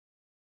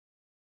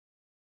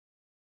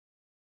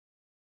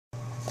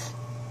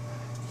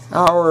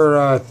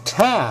Our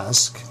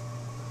task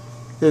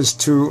is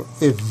to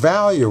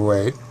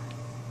evaluate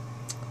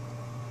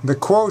the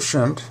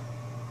quotient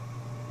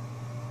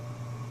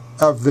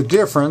of the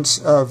difference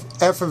of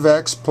f of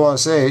x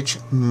plus h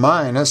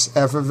minus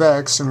f of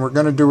x, and we're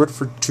going to do it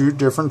for two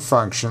different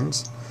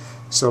functions.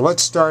 So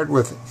let's start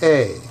with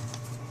a.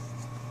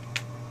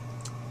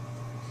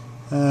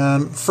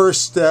 And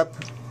first step,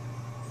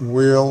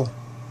 we'll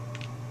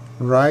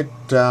write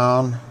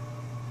down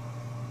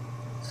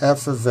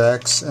f of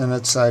x and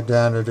its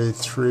identity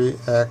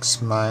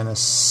 3x minus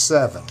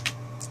 7.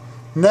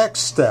 Next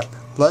step,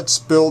 let's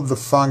build the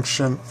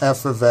function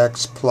f of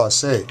x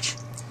plus h.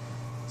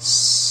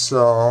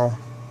 So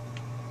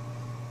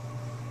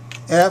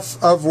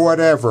f of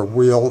whatever,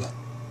 we'll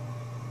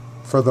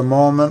for the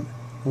moment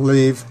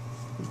leave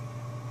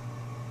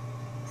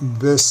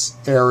this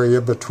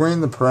area between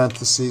the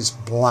parentheses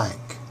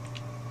blank,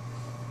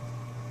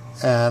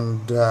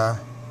 and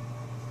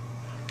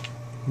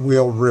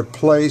we'll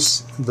replace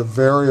the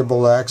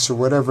variable x, or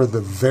whatever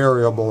the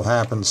variable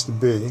happens to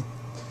be,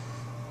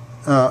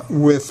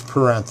 with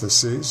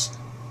parentheses.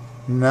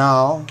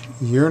 Now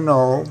you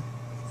know,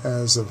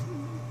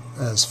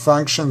 as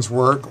functions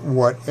work,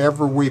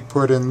 whatever we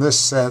put in this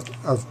set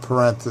of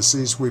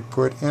parentheses, we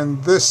put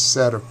in this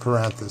set of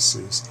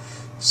parentheses.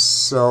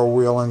 So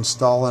we'll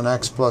install an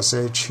x plus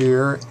h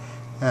here,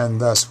 and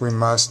thus we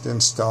must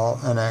install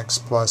an x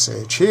plus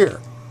h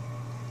here.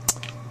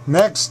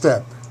 Next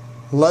step,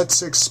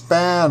 let's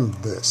expand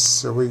this.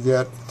 So we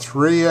get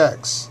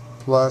 3x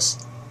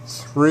plus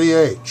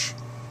 3h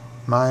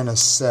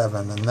minus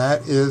 7, and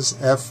that is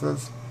f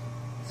of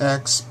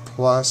x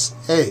plus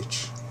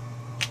h.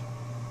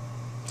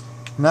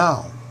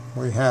 Now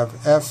we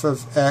have f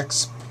of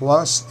x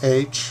plus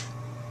h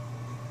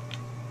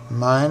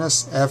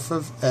minus f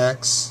of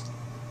x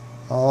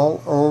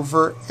all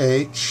over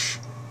h,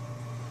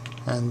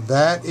 and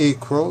that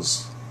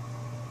equals,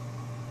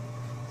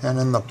 and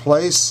in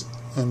place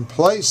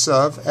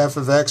of f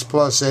of x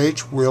plus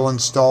h, we'll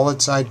install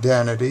its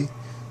identity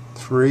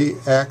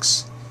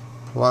 3x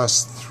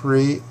plus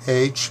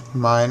 3h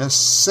minus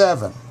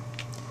 7.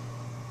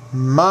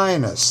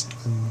 Minus,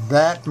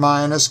 that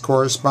minus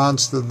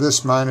corresponds to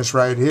this minus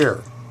right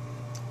here.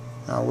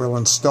 Now we'll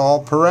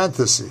install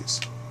parentheses.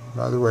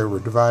 By the way, we're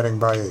dividing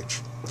by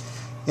h.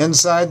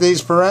 Inside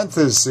these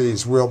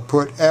parentheses, we'll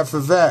put f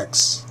of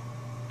x,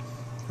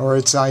 or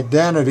its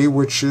identity,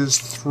 which is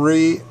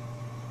 3x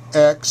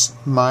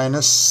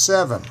minus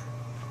 7.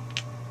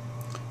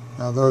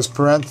 Now those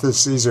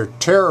parentheses are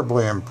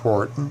terribly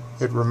important.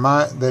 They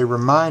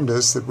remind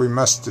us that we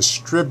must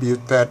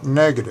distribute that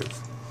negative.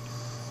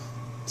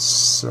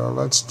 So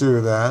let's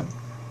do that.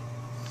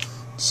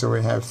 So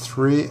we have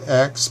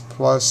 3x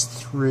plus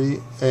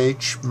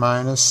 3h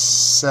minus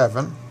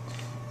 7.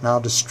 Now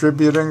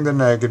distributing the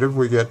negative,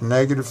 we get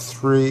negative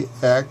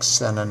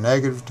 3x, and a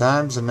negative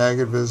times a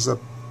negative is a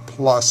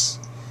plus,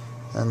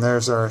 and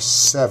there's our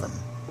 7.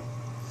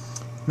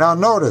 Now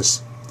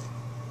notice,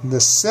 the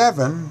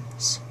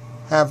 7's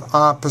have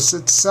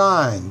opposite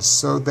signs,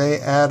 so they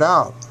add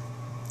out.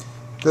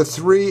 The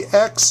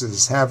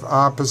 3x's have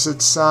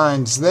opposite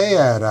signs, they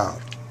add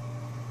out.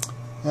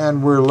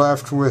 And we're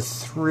left with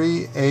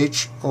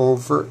 3h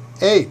over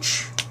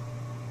h.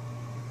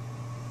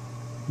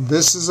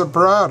 This is a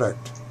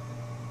product,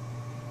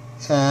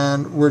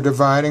 and we're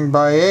dividing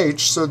by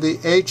h, so the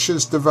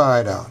h's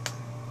divide out.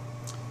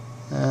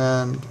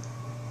 And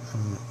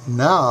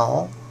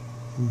now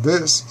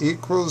this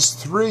equals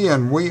 3,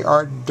 and we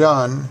are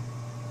done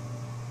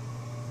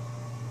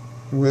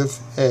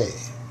with a.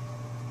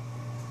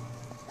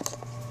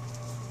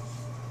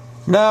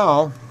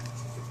 Now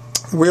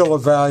we'll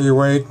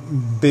evaluate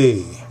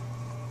b,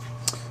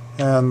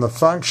 and the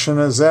function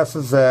is f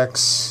of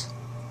x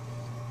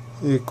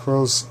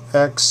equals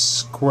x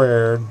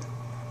squared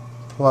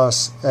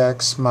plus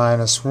x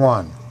minus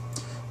 1.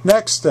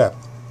 Next step,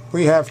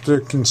 we have to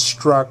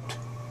construct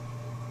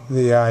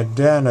the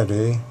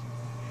identity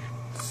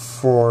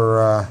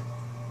for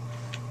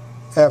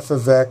f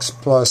of x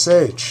plus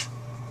h.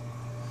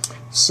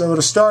 So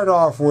to start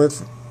off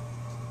with,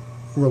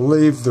 we'll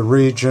leave the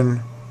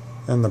region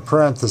in the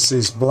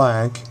parentheses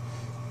blank,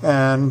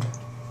 and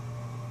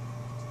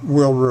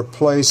we'll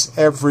replace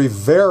every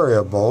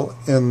variable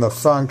in the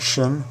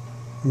function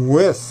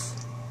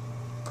with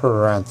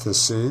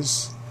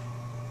parentheses,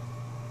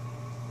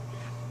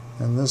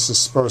 and this is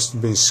supposed to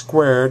be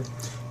squared.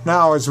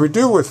 Now, as we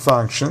do with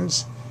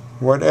functions,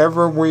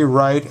 whatever we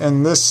write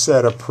in this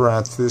set of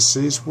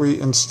parentheses,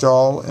 we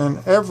install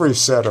in every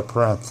set of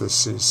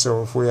parentheses.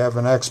 So if we have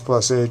an x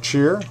plus h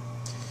here,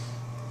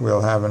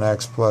 we'll have an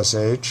x plus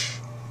h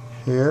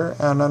here,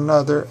 and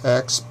another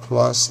x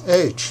plus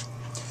h.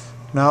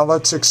 Now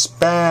let's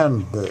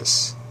expand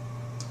this.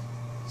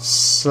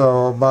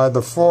 So by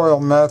the FOIL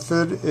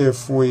method,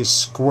 if we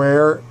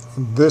square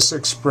this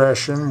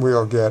expression,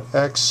 we'll get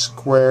x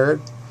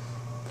squared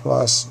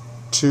plus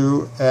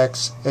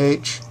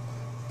 2xh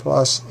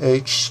plus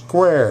h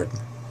squared.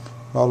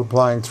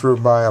 Multiplying through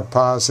by a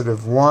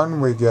positive 1,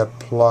 we get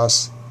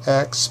plus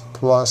x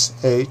plus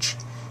h,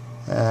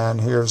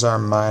 and here's our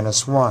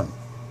minus 1.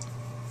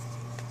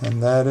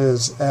 And that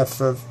is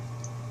f of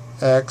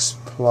x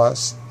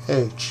plus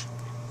h.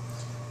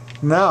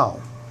 Now,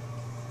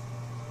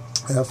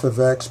 f of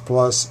x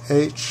plus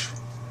h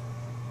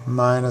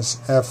minus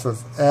f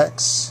of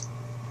x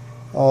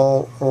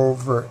all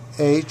over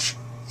h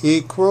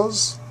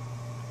equals,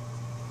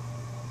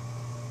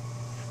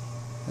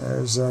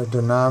 there's our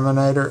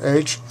denominator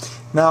h.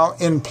 Now,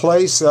 in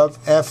place of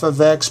f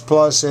of x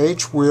plus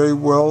h, we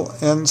will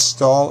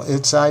install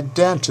its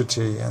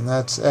identity, and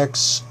that's x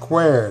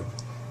squared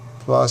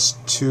plus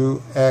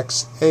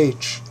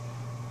 2xh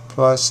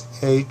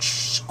plus h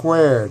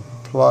squared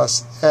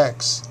plus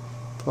x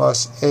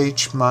plus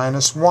h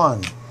minus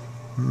 1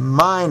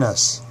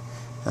 minus,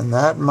 and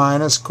that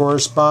minus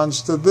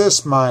corresponds to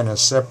this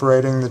minus,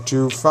 separating the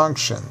two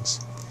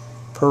functions,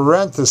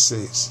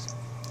 parentheses,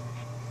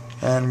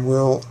 and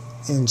we'll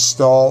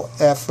install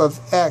f of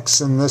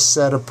x in this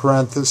set of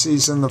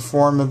parentheses in the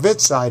form of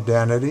its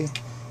identity,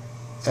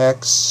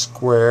 x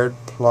squared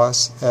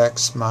plus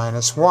x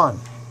minus 1.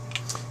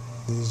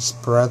 These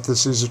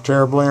parentheses are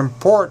terribly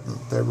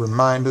important. They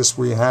remind us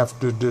we have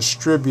to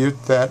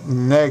distribute that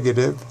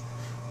negative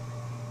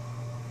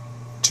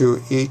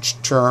to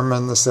each term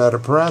in the set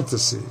of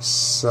parentheses.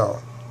 So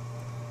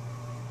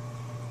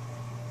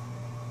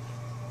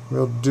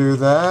we'll do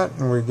that,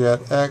 and we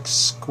get x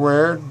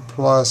squared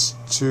plus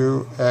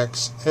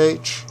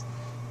 2xh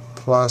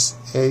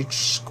plus h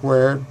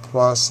squared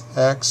plus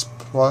x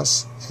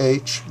plus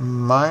h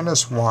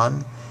minus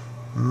 1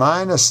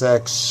 minus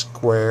x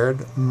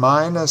squared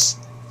minus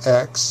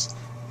x,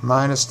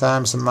 minus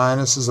times a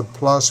minus is a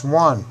plus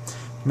 1.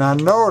 Now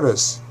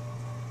notice,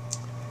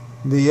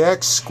 the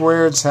x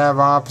squareds have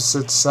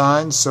opposite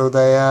signs, so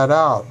they add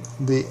out.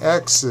 The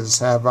x's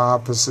have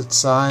opposite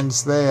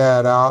signs, they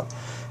add out,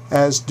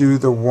 as do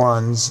the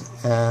 1's,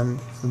 and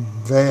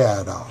they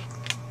add out.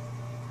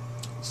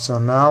 So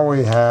now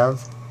we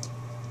have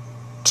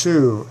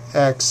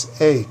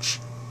 2xh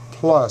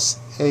plus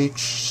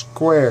h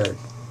squared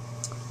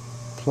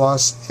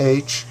plus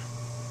h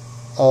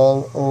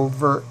all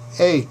over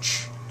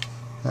h.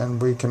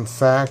 And we can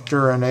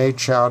factor an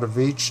h out of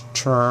each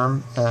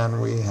term,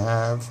 and we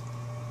have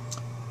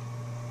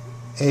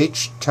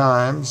h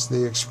times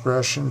the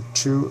expression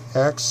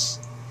 2x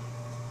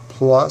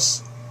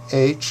plus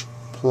h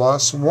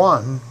plus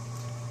 1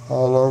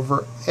 all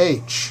over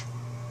h.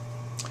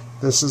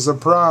 This is a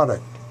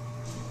product.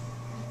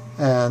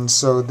 And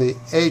so the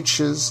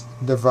h's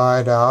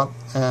divide out,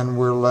 and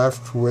we're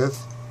left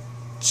with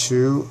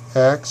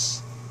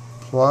 2x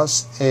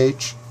plus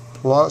h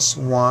plus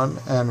 1,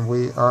 and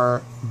we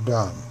are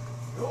done.